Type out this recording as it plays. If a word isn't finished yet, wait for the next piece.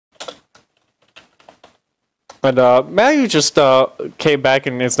And Matthew just came back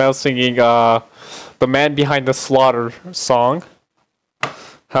and is now singing the Man Behind the Slaughter song.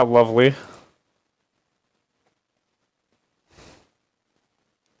 How lovely.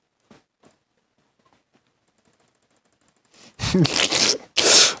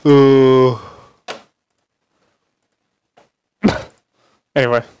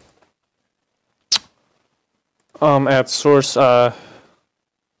 Anyway. At source,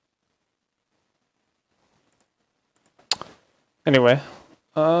 anyway,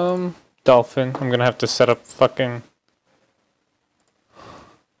 Dolphin. I'm gonna have to set up fucking.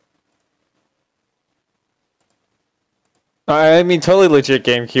 I mean, totally legit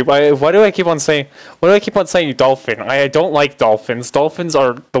GameCube. Why do I keep on saying? Why do I keep on saying dolphin? I don't like dolphins. Dolphins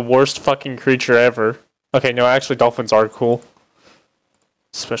are the worst fucking creature ever. Okay, no, actually, dolphins are cool.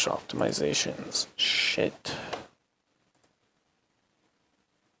 Special optimizations. Shit.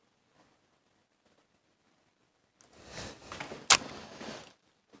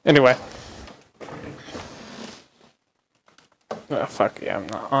 Anyway. Oh, fuck yeah, I'm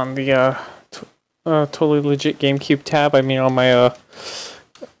not on the totally legit GameCube tab. I mean on my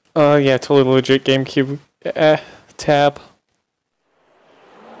yeah, totally legit GameCube tab.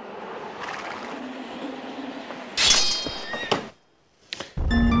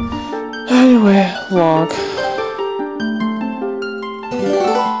 Anyway, log.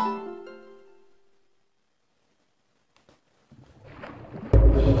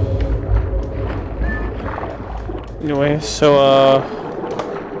 Anyway, so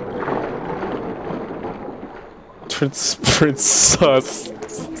Princess.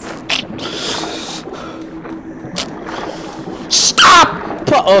 Stop!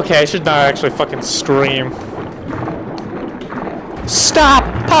 Okay, I should not actually fucking scream. Stop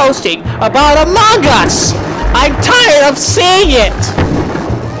posting about Among Us! I'm tired of seeing it!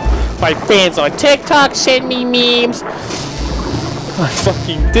 My fans on TikTok send me memes. My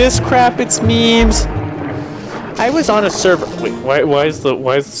fucking Discrap, it's memes. I was on a server. Wait, why is the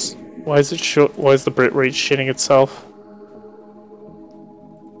bit rate shitting itself?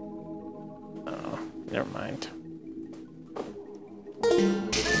 Oh, never mind.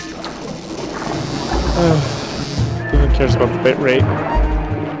 Who cares about the bit rate?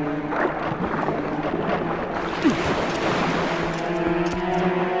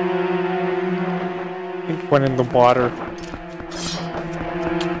 It went in the water.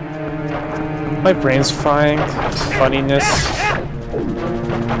 My brain's frying. Funniness.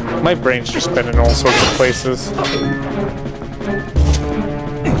 My brain's just been in all sorts of places.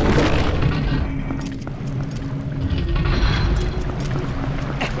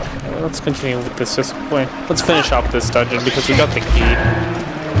 Let's continue with this at this point. Let's finish off this dungeon because we got the key.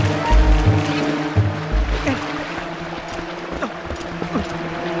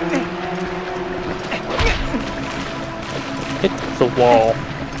 Hit the wall.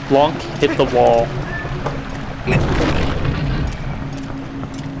 Blanc hit the wall.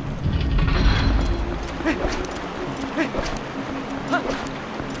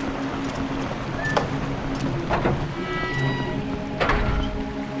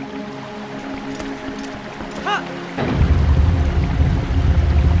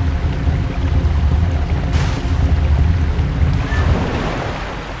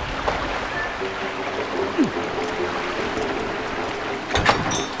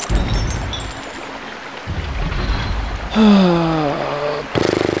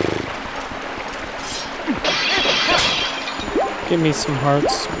 Give me some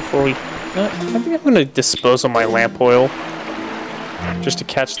hearts before we... I think I'm gonna dispose of my lamp oil. Just to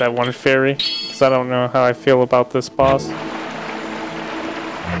catch that one fairy. Because I don't know how I feel about this boss.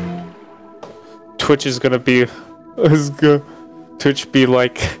 Twitch is gonna be... Twitch be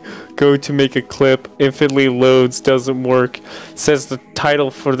like... Go to make a clip. Infinitely loads. Doesn't work. Says the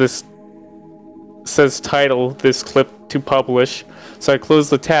title for this... Says title this clip to publish. So I close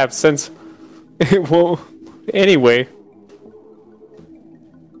the tab since... It won't... Anyway...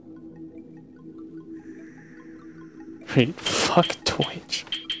 Wait, fuck Twitch.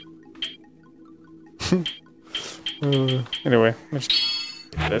 Anyway, let's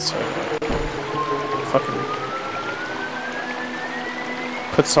do this way. Fucking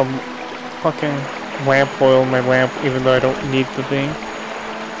put some fucking lamp oil in my lamp, even though I don't need the thing.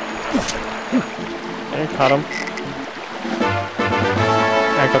 There, caught him.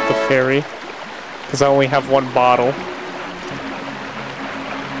 I got the fairy, because I only have one bottle.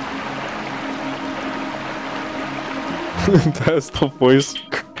 That's the voice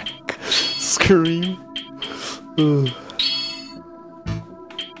scream.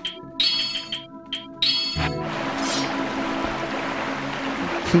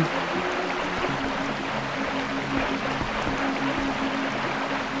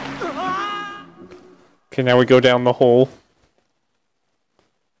 Okay, now we go down the hole.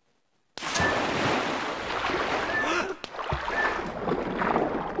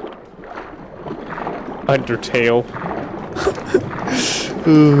 Undertale.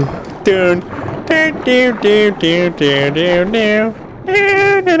 Down, down, down, down, down, down, down,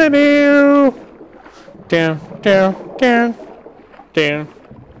 down, down, down, down.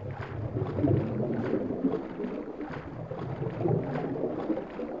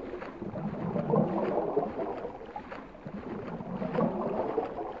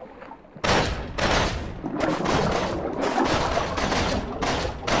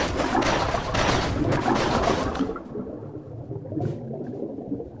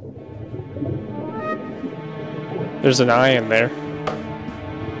 There's an eye in there.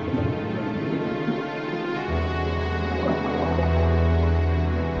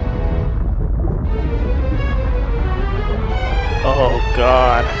 Oh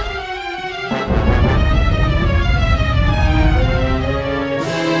God.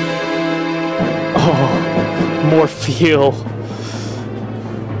 Oh, more feel.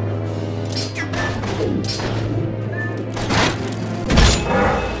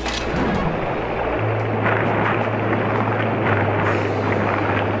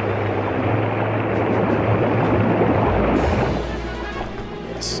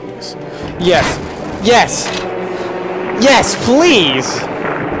 Yes. Yes. Yes, please.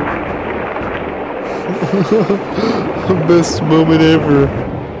 Best moment ever.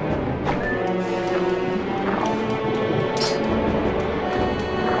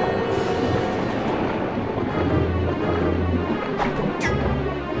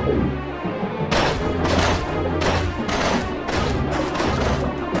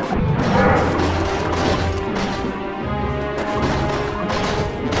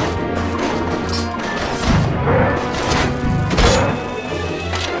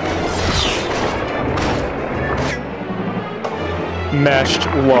 Mashed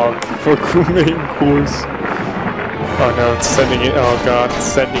log for main course. Oh no, it's sending it. Oh God, it's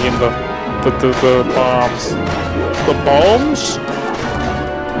sending in the bombs. The bombs?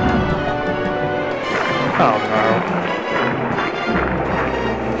 Oh no.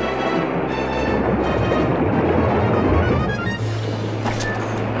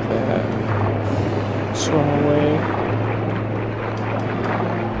 Swim away.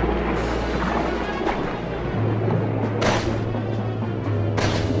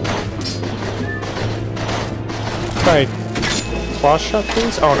 Right. Claw shot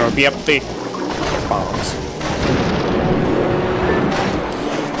things? Oh no, the update bombs.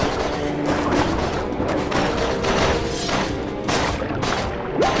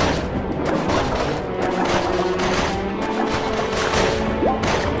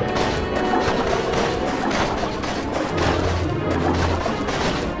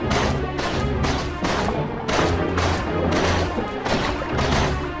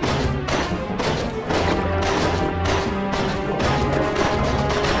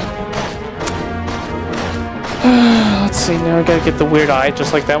 Let's see, now I gotta get the weird eye,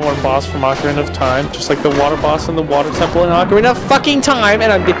 just like that one boss from Ocarina of Time, just like the water boss in the water temple in Ocarina of fucking Time,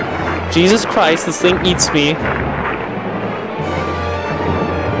 and I'm Jesus Christ, this thing eats me.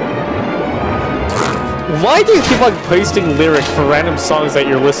 Why do you keep on pasting lyrics for random songs that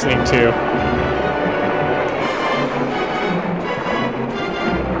you're listening to?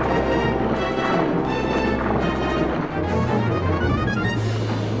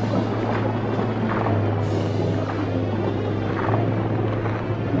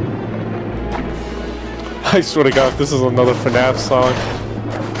 I swear to God, this is another FNAF song.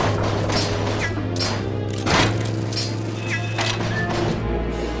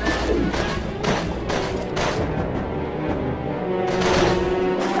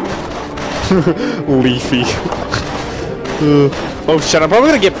 Leafy. Oh shit, I'm probably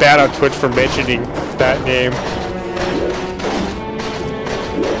gonna get bad on Twitch for mentioning that name.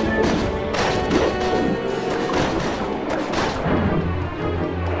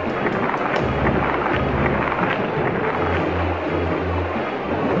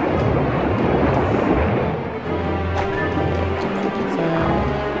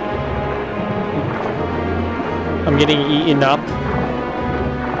 I'm getting eaten up.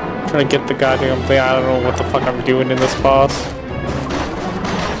 Trying to get the goddamn thing. I don't know what the fuck I'm doing in this boss.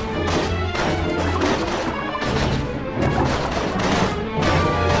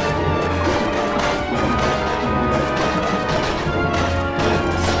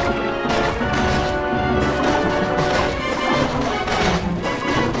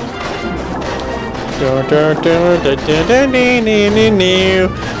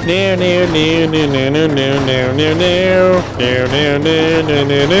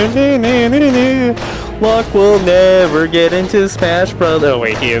 Locke will never get into Smash Brothers. Oh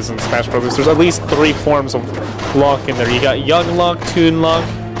wait, he is in Smash Brothers. There's at least 3 forms of Locke in there. You got Young Locke, Toon Locke.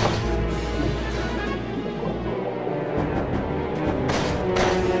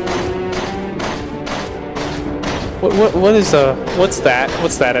 What is what's that?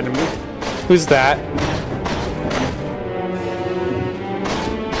 What's that enemy? Who's that?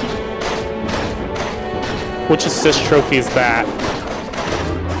 Which assist trophy is that?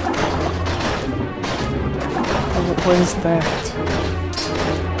 What is that?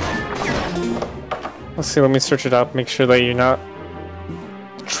 Let's see, let me search it up, make sure that you're not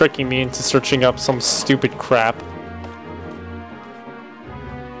tricking me into searching up some stupid crap.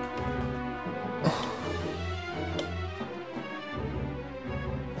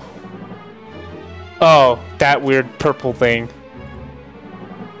 Oh, that weird purple thing.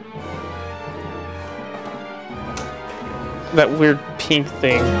 That weird pink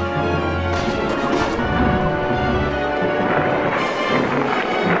thing.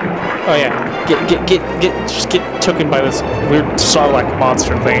 Oh yeah, just get taken by this weird Sarlacc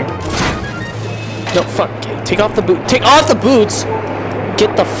monster thing. No, fuck, take off the boot. Take off the boots!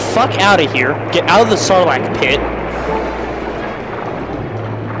 Get the fuck out of here. Get out of the Sarlacc pit.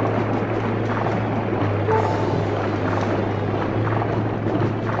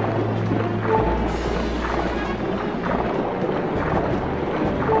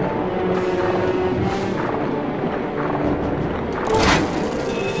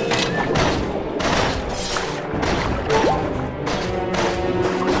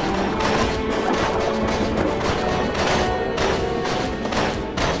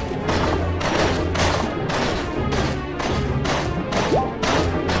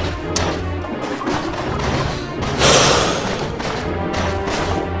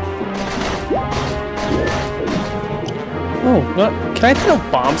 Can I throw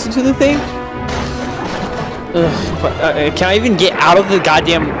bombs into the thing? Ugh, but, can I even get out of the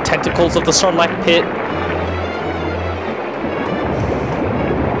goddamn tentacles of the Sarlacc pit?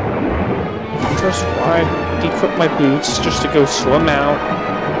 First, why equip my boots just to go swim out?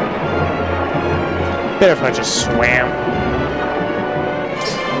 Better if I just swam.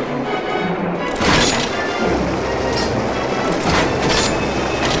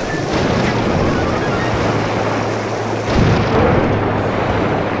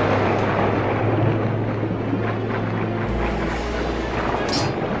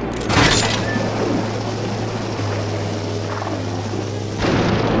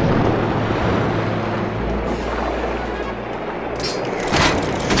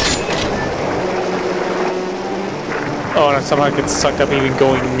 Oh, and I somehow get sucked up even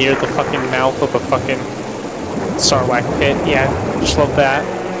going near the fucking mouth of the fucking Sarlacc pit. Yeah, just love that.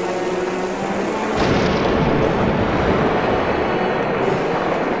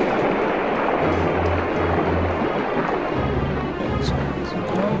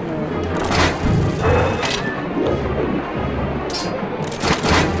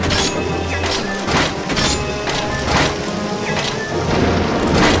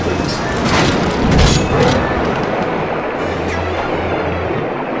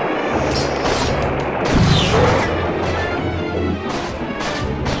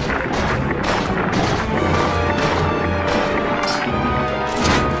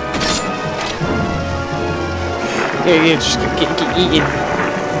 Yeah, just get eaten.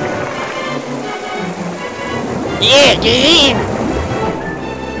 Yeah, get eaten!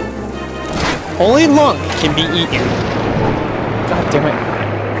 Only Lunk can be eaten. God damn it.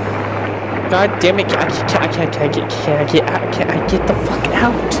 God damn it, can I get the fuck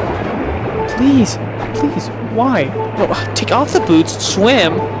out? Please, please, why? No, take off the boots,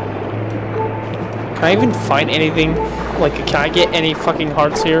 swim. Can I even find anything? Like, can I get any fucking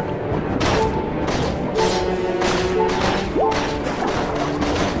hearts here?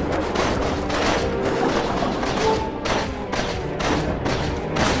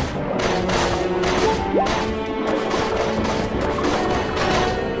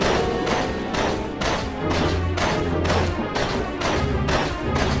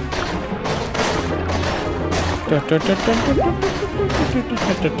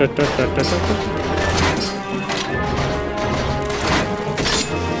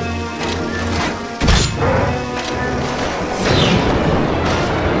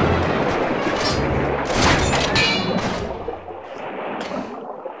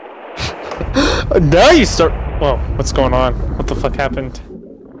 Now you start. Whoa, what's going on? What the fuck happened?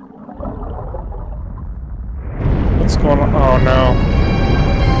 What's going on? Oh no.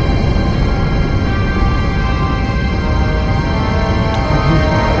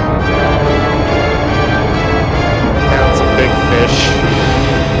 Now it's a big fish.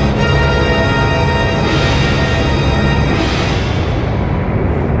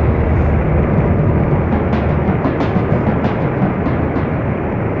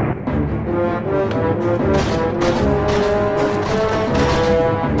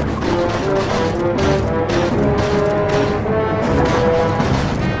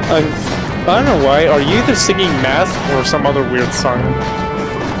 don't know why. Are you either singing Mask or some other weird song?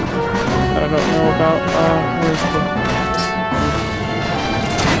 I don't know about, where's the...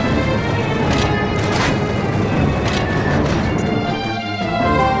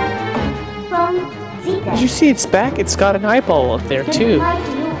 Did you see its back? It's got an eyeball up there, too.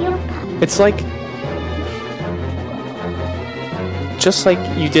 It's like... just like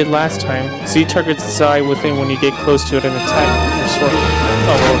you did last time. Z targets its eye within when you get close to it and attack your sword.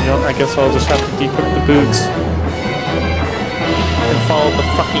 Oh well, you know, I guess I'll just have to decrypt the boots. And follow the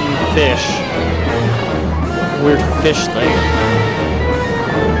fucking fish. Weird fish thing.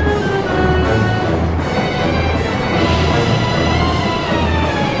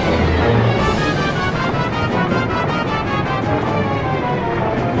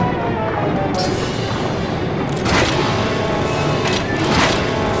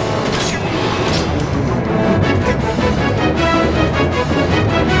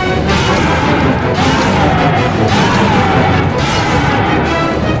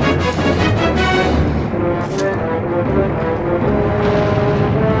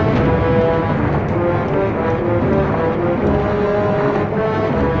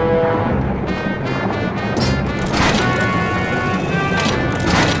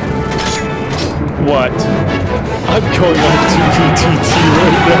 What? I'm going on 2PTT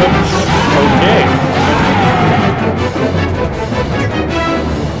right now. Okay.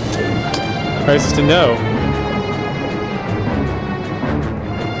 Nice to know.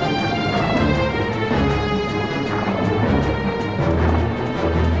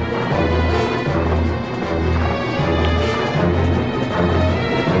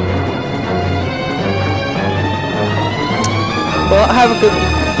 Well, have a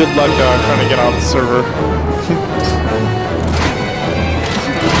good luck trying to get on the server.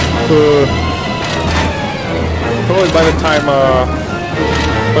 Probably by the time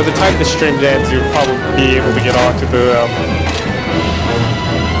the stream ends, you'll probably be able to get onto the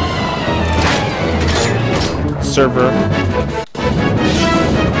server.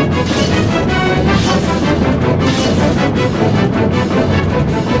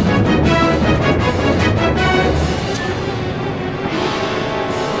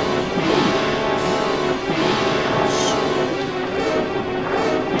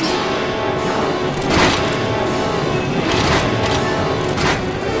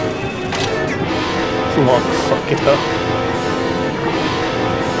 Long fuck it up.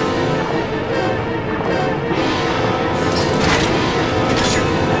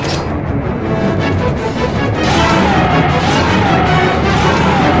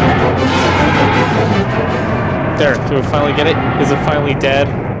 There, do we finally get it? Is it finally dead?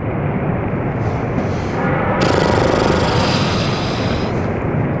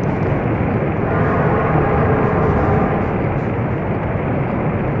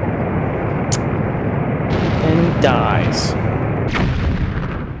 Dies.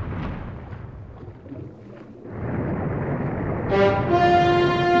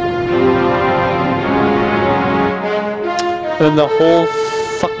 And the whole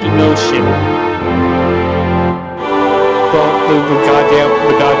fucking ocean. Well, the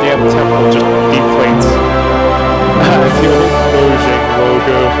goddamn temple just deflates. The old Mojang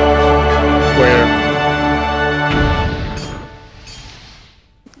logo. Where?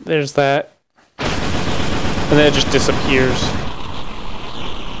 There's that. And then it just disappears.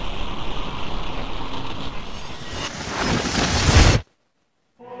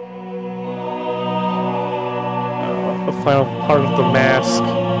 The final part of the mask.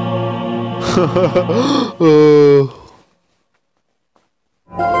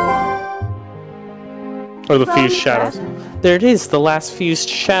 Or the fused shadows. There it is, the last fused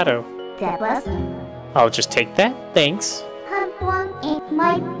shadow. I'll just take that, thanks.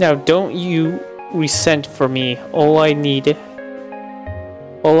 Now don't you resent for me. All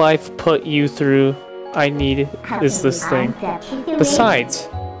I've put you through, I need is this thing. Besides,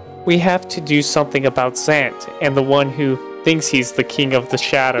 we have to do something about Zant and the one who thinks he's the king of the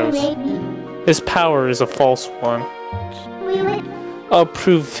shadows. His power is a false one. I'll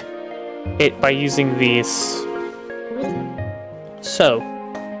prove it by using these. So,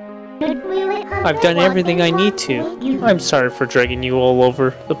 I've done everything I need to. I'm sorry for dragging you all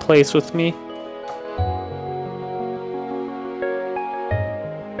over the place with me.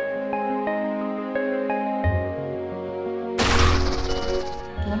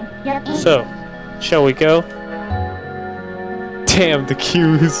 So, shall we go? Damn, the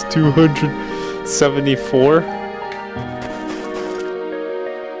queue is 274.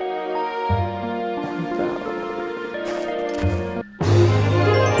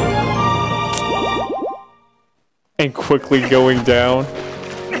 And quickly going down.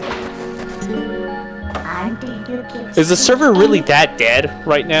 Is the server really that dead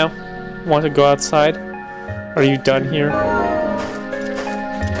right now? Want to go outside? Are you done here?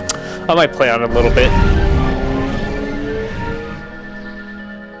 I might play on it a little bit.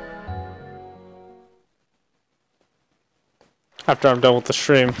 After I'm done with the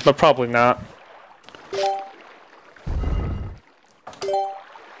stream, but probably not.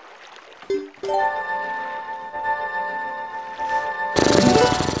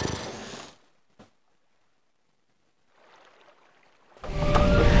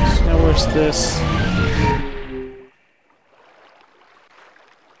 So now where's this?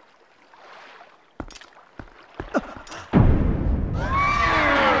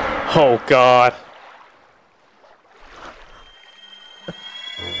 Oh God.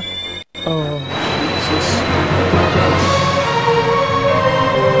 Oh, Jesus.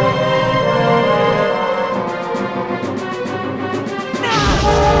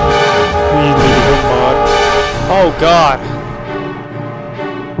 We need a mod. Oh God.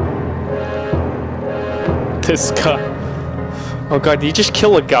 This guy. Oh God, did you just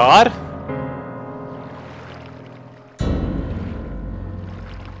kill a god?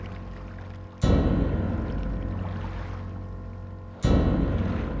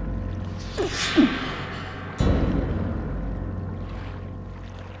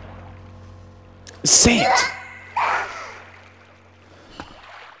 Saint!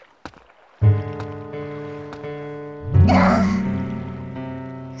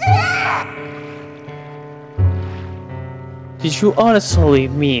 Did you honestly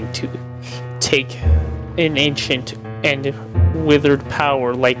mean to take an ancient and withered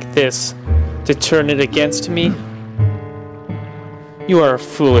power like this to turn it against me? You are a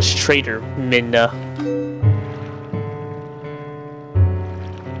foolish traitor, Minna.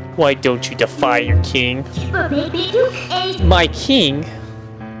 Why don't you defy your king? My king?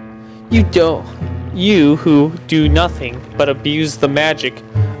 You who do nothing but abuse the magic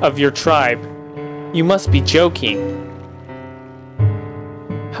of your tribe. You must be joking.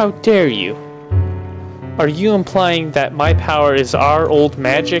 How dare you? Are you implying that my power is our old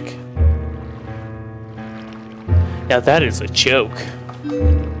magic? Now that is a joke.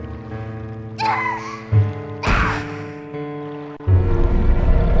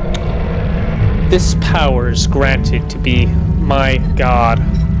 This power is granted to be my god.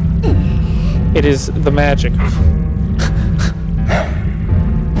 It is the magic.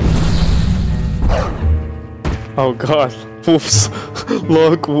 Oh God, wolves.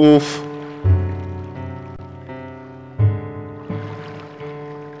 Look, wolf.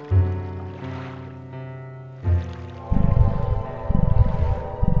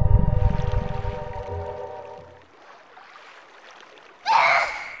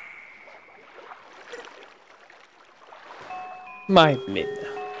 My Minna,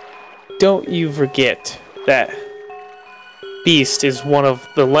 don't you forget that Beast is one of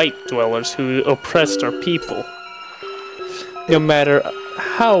the light dwellers who oppressed our people. No matter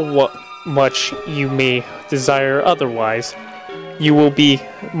how much you may desire otherwise, you will be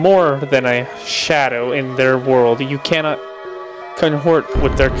more than a shadow in their world. You cannot cohort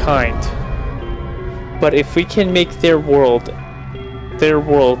with their kind. But if we can make their world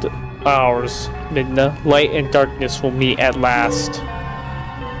ours, Midna, light and darkness will meet at last.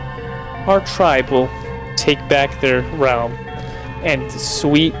 Our tribe will take back their realm, and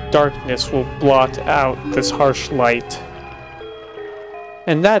sweet darkness will blot out this harsh light.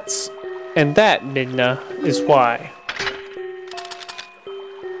 And that, Midna, is why.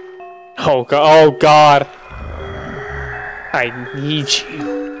 Oh God. I need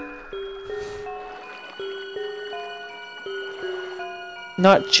you.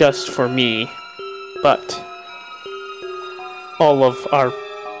 Not just for me, but all of our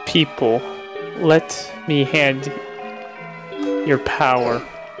people. Let me hand your power.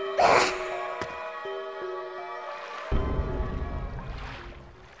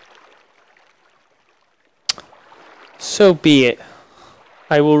 So be it.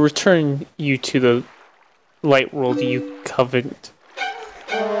 I will return you to the light world you covet.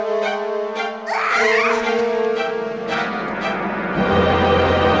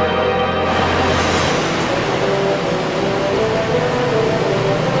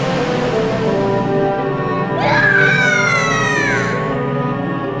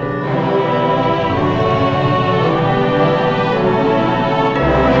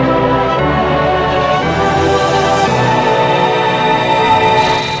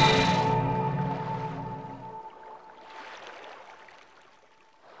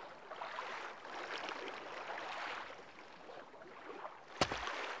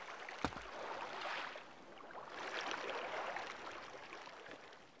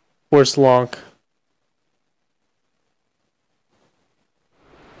 Where's Lonk?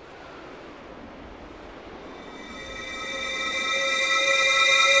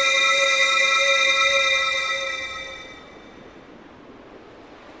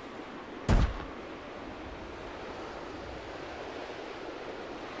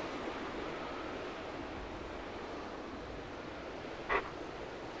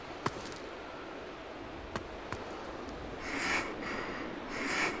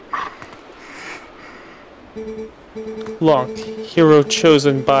 Locke, hero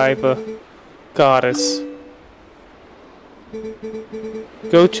chosen by the goddess.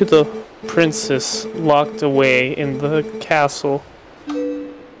 Go to the princess locked away in the castle.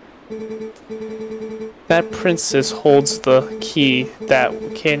 That princess holds the key that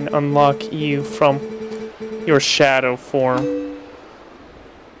can unlock you from your shadow form.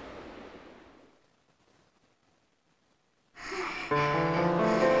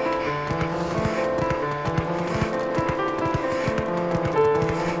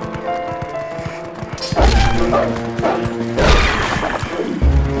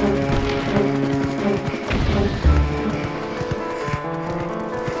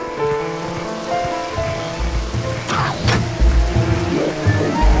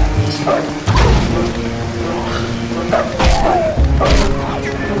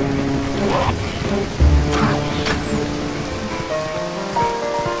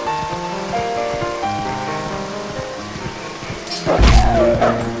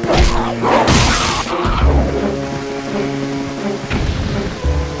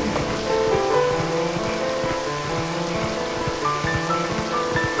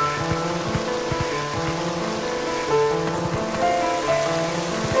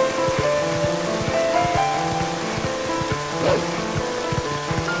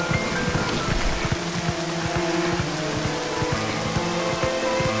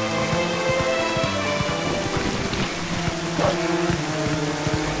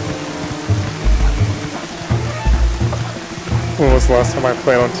 When was the last time I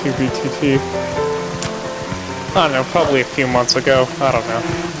played on 2BTT? I don't know, probably a few months ago. I don't know.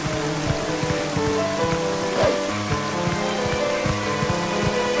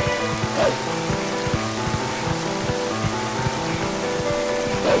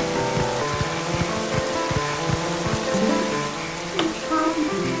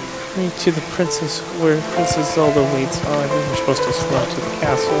 To the princess, where Princess Zelda waits. Oh, I think we're supposed to swim to the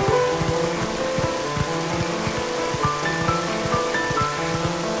castle.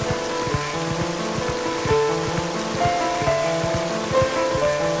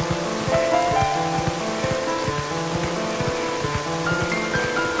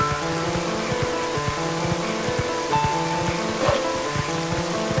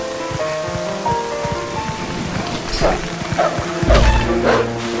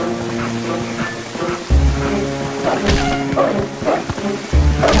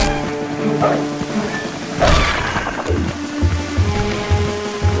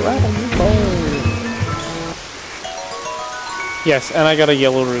 Yes, and I got a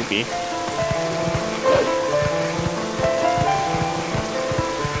yellow ruby.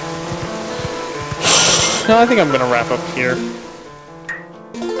 No, I think I'm gonna wrap up here.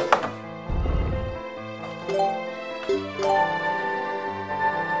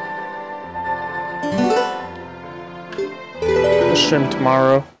 I'll stream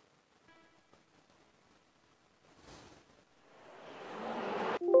tomorrow.